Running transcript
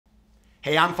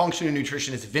Hey, I'm functional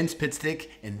nutritionist Vince Pitstick,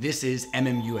 and this is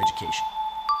MMU Education.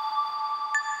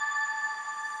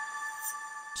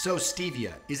 So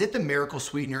stevia, is it the miracle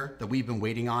sweetener that we've been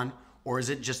waiting on, or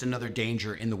is it just another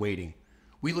danger in the waiting?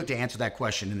 We look to answer that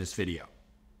question in this video.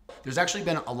 There's actually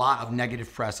been a lot of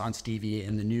negative press on stevia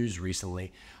in the news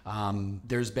recently.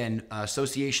 There's been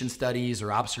association studies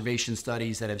or observation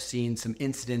studies that have seen some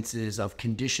incidences of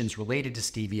conditions related to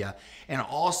stevia, and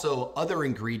also other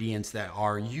ingredients that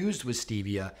are used with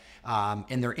stevia,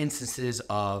 and their instances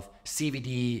of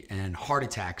CVD and heart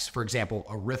attacks. For example,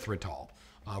 erythritol.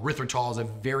 Erythritol is a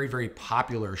very, very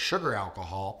popular sugar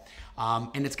alcohol,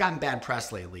 and it's gotten bad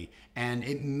press lately. And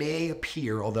it may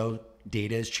appear, although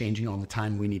data is changing all the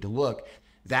time, we need to look,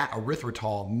 that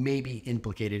erythritol may be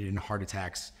implicated in heart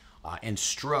attacks and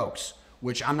strokes,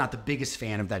 which I'm not the biggest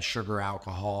fan of that sugar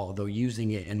alcohol, although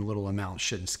using it in little amounts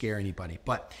shouldn't scare anybody.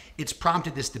 But it's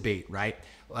prompted this debate, right?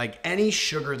 Like any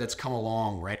sugar that's come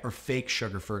along, right, or fake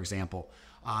sugar, for example,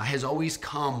 has always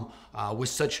come with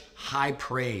such high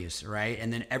praise, right?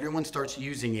 And then everyone starts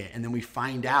using it, and then we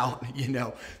find out,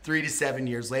 3 to 7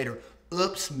 years later,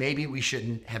 oops, maybe we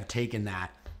shouldn't have taken that.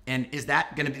 And is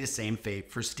that going to be the same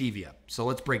fate for stevia? So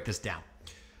let's break this down.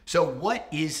 So what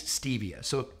is stevia?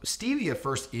 So stevia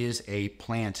first is a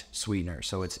plant sweetener.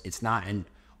 So it's not an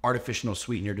artificial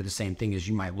sweetener to the same thing as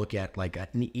you might look at like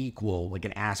an equal, like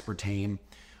an aspartame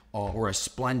or a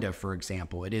Splenda, for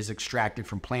example. It is extracted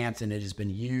from plants, and it has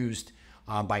been used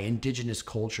by indigenous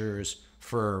cultures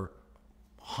for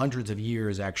hundreds of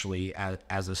years actually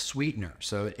as a sweetener.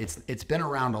 So it's been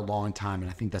around a long time, and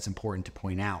I think that's important to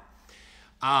point out.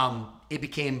 It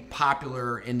became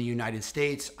popular in the United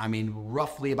States,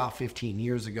 roughly about 15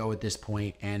 years ago at this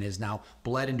point, and is now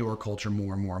bled into our culture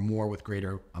more and more and more with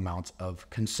greater amounts of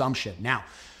consumption. Now,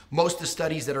 most of the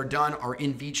studies that are done are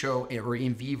in vitro or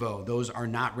in vivo. Those are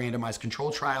not randomized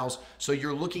control trials. So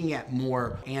you're looking at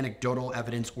more anecdotal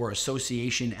evidence or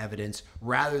association evidence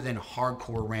rather than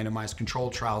hardcore randomized control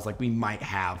trials like we might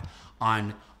have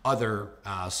on other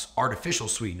artificial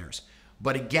sweeteners.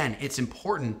 But again, it's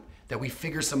important that we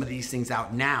figure some of these things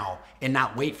out now and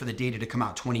not wait for the data to come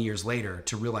out 20 years later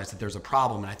to realize that there's a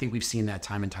problem. And I think we've seen that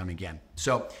time and time again.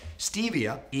 So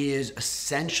stevia is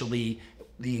essentially,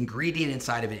 the ingredient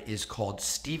inside of it is called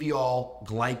steviol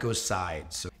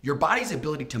glycosides. So your body's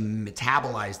ability to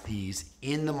metabolize these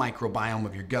in the microbiome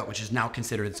of your gut, which is now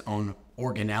considered its own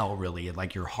organelle, really,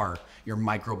 like your heart, your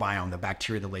microbiome, the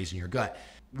bacteria that lays in your gut,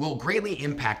 will greatly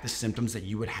impact the symptoms that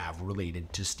you would have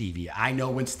related to stevia. I know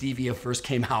when stevia first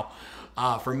came out,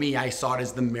 for me, I saw it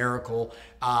as the miracle,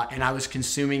 and I was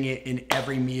consuming it in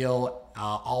every meal,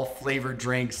 all flavored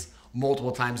drinks,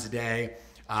 multiple times a day.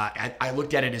 I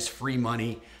looked at it as free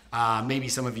money. Maybe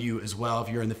some of you as well, if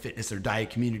you're in the fitness or diet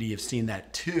community, have seen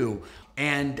that too.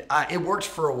 And it worked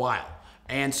for a while.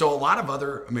 And so a lot of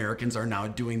other Americans are now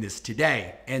doing this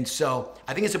today. And so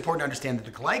I think it's important to understand that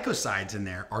the glycosides in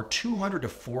there are 200 to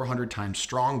 400 times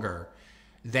stronger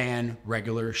than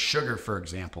regular sugar, for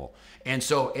example. And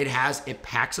so it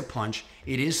packs a punch.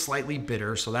 It is slightly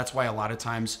bitter. So that's why a lot of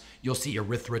times you'll see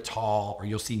erythritol, or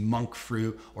you'll see monk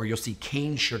fruit, or you'll see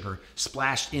cane sugar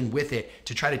splashed in with it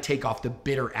to try to take off the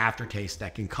bitter aftertaste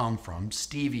that can come from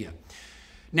stevia.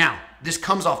 Now, this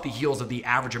comes off the heels of the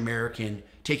average American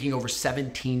taking over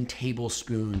 17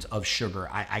 tablespoons of sugar.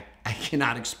 I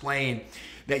cannot explain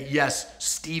that, yes,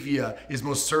 stevia is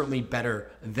most certainly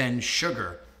better than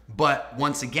sugar. But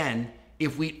once again,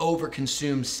 if we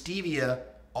overconsume stevia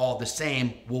all the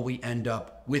same, will we end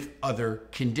up with other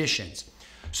conditions?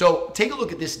 So take a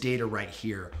look at this data right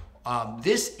here.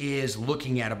 This is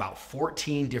looking at about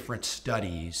 14 different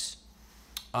studies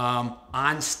on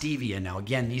stevia. Now,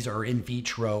 again, these are in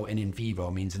vitro and in vivo,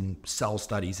 means in cell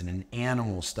studies and in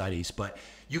animal studies, but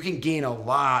you can gain a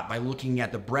lot by looking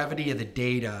at the brevity of the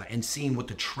data and seeing what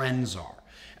the trends are,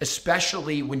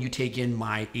 especially when you take in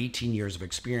my 18 years of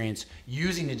experience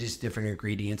using these different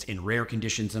ingredients in rare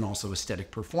conditions and also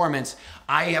aesthetic performance.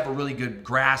 I have a really good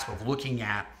grasp of looking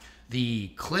at the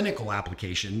clinical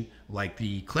application, like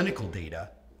the clinical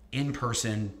data, in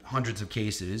person, hundreds of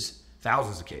cases,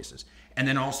 thousands of cases, and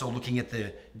then also looking at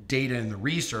the data and the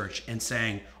research and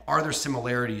saying, are there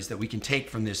similarities that we can take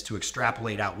from this to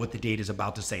extrapolate out what the data is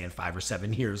about to say in 5 or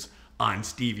 7 years on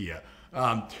stevia?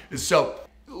 So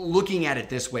looking at it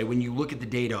this way, when you look at the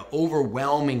data,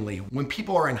 overwhelmingly, when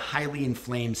people are in highly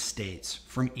inflamed states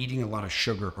from eating a lot of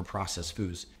sugar or processed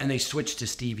foods and they switch to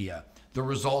stevia, the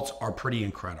results are pretty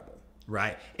incredible,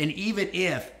 right? And even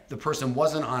if the person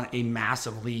wasn't on a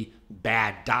massively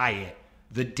bad diet,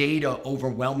 the data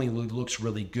overwhelmingly looks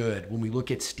really good. When we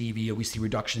look at stevia, we see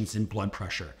reductions in blood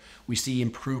pressure. We see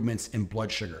improvements in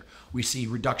blood sugar. We see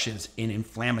reductions in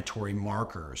inflammatory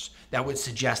markers. That would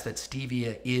suggest that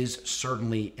stevia is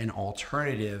certainly an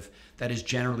alternative that is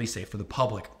generally safe for the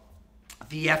public.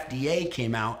 The FDA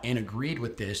came out and agreed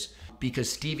with this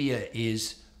because stevia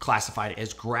is classified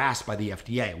as GRAS by the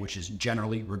FDA, which is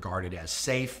generally regarded as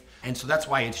safe. And so that's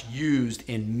why it's used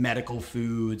in medical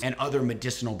foods and other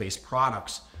medicinal-based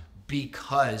products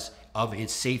because of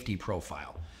its safety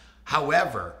profile.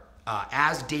 However,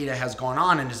 as data has gone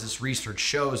on and as this research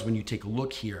shows, when you take a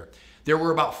look here, there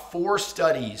were about 4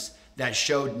 studies that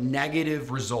showed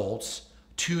negative results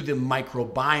to the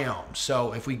microbiome.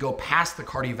 So if we go past the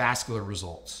cardiovascular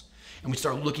results and we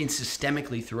start looking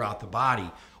systemically throughout the body,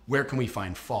 where can we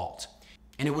find fault?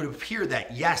 And it would appear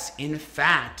that yes, in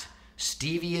fact,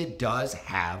 stevia does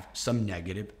have some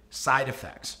negative side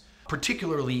effects,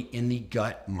 particularly in the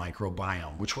gut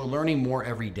microbiome, which we're learning more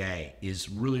every day is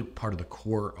really part of the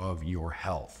core of your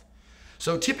health.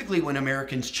 So typically when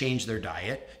Americans change their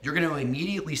diet, you're going to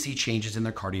immediately see changes in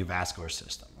their cardiovascular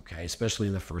system, okay, especially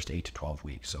in the first 8 to 12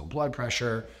 weeks. So blood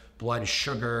pressure, blood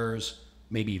sugars,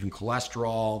 maybe even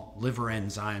cholesterol, liver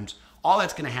enzymes, all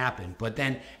that's going to happen. But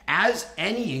then as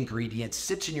any ingredient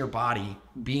sits in your body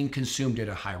being consumed at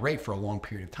a high rate for a long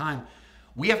period of time,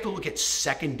 we have to look at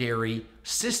secondary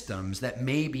systems that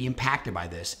may be impacted by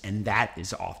this, and that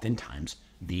is oftentimes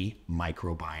the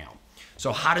microbiome.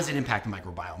 So how does it impact the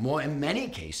microbiome? Well, in many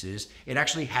cases, it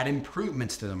actually had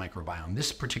improvements to the microbiome.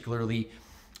 This particularly,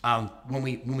 when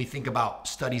we think about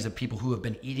studies of people who have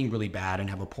been eating really bad and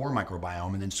have a poor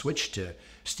microbiome and then switch to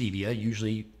stevia,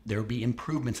 usually there will be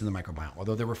improvements in the microbiome.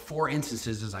 Although there were 4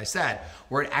 instances, as I said,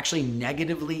 where it actually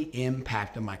negatively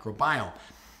impacted the microbiome.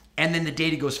 And then the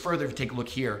data goes further. If you take a look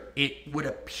here, it would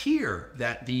appear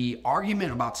that the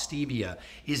argument about stevia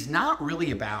is not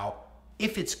really about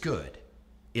if it's good,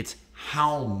 it's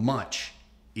how much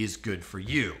is good for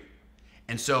you.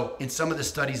 And so in some of the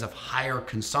studies of higher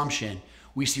consumption,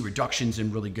 we see reductions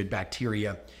in really good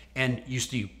bacteria, and you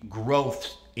see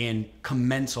growth in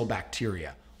commensal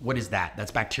bacteria. What is that?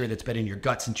 That's bacteria that's been in your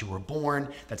gut since you were born.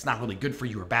 That's not really good for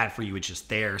you or bad for you. It's just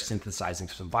there synthesizing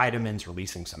some vitamins,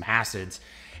 releasing some acids.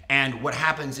 And what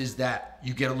happens is that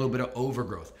you get a little bit of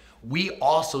overgrowth. We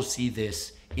also see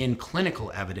this in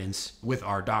clinical evidence with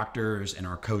our doctors and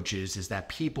our coaches, is that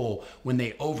people, when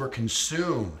they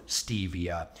overconsume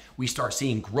stevia, we start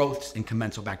seeing growths in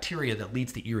commensal bacteria that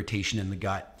leads to irritation in the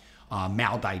gut,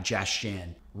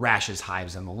 maldigestion, rashes,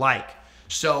 hives, and the like.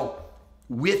 So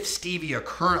with stevia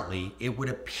currently, it would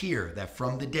appear that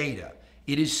from the data,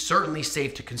 it is certainly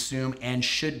safe to consume and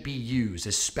should be used,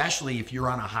 especially if you're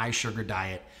on a high sugar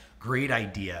diet. Great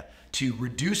idea to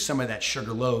reduce some of that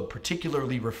sugar load,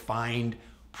 particularly refined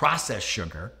processed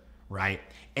sugar, right?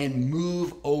 And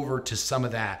move over to some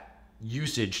of that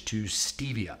usage to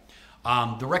stevia.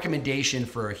 The recommendation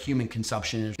for a human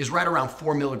consumption is right around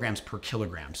 4 milligrams per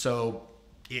kilogram. So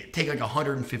take like a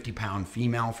 150-pound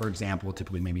female, for example,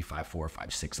 typically maybe 5'4",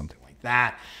 5'6", something like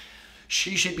that.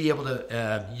 She should be able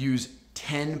to use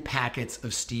 10 packets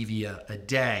of stevia a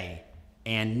day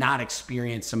and not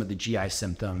experience some of the GI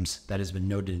symptoms that has been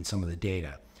noted in some of the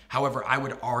data. However, I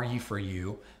would argue for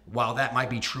you, while that might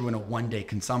be true in a one-day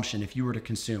consumption, if you were to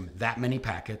consume that many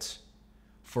packets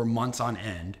for months on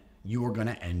end, you are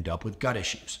gonna end up with gut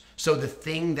issues. So the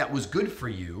thing that was good for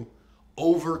you,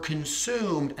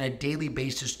 overconsumed on a daily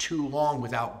basis too long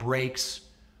without breaks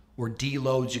or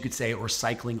deloads, you could say, or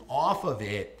cycling off of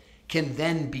it, can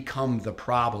then become the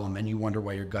problem, and you wonder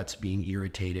why your gut's being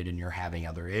irritated and you're having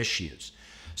other issues.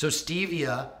 So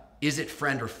stevia, is it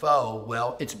friend or foe?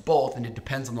 Well, it's both, and it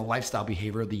depends on the lifestyle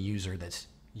behavior of the user that's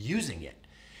using it.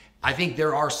 I think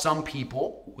there are some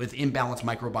people with imbalanced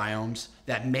microbiomes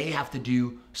that may have to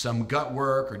do some gut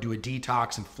work or do a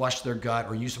detox and flush their gut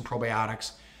or use some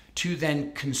probiotics to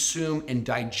then consume and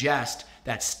digest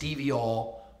that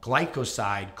steviol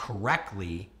glycoside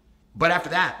correctly. But after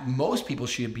that, most people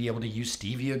should be able to use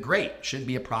stevia great. Shouldn't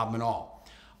be a problem at all.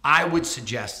 I would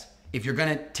suggest if you're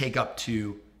gonna take up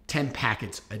to 10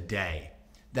 packets a day,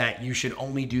 that you should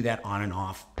only do that on and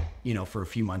off, for a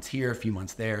few months here, a few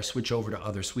months there, switch over to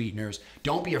other sweeteners.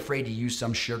 Don't be afraid to use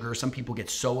some sugar. Some people get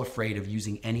so afraid of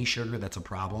using any sugar, that's a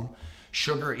problem.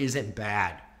 Sugar isn't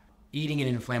bad. Eating an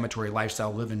inflammatory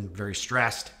lifestyle, living very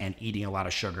stressed and eating a lot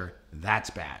of sugar, that's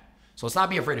bad. So let's not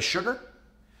be afraid of sugar.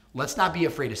 Let's not be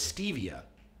afraid of stevia,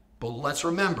 but let's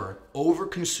remember,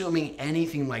 over-consuming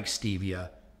anything like stevia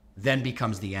then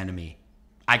becomes the enemy.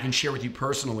 I can share with you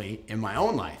personally in my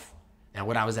own life that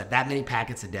when I was at that many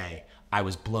packets a day, I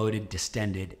was bloated,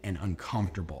 distended, and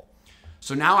uncomfortable.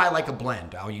 So now I like a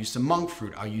blend. I'll use some monk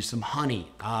fruit. I'll use some honey.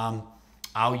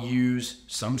 I'll use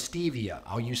some stevia.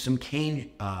 I'll use some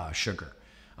cane sugar.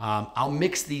 I'll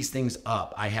mix these things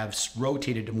up. I have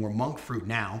rotated to more monk fruit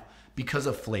now because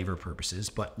of flavor purposes.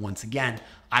 But once again,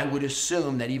 I would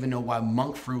assume that even though while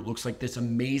monk fruit looks like this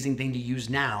amazing thing to use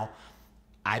now,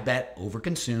 I bet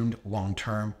overconsumed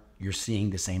long-term, you're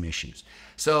seeing the same issues.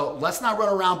 So let's not run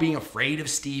around being afraid of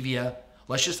stevia.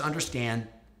 Let's just understand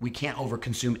we can't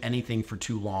overconsume anything for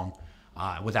too long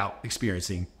without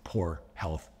experiencing poor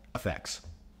health effects.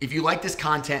 If you like this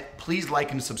content, please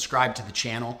like and subscribe to the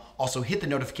channel. Also hit the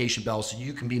notification bell so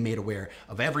you can be made aware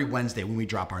of every Wednesday when we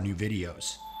drop our new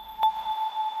videos.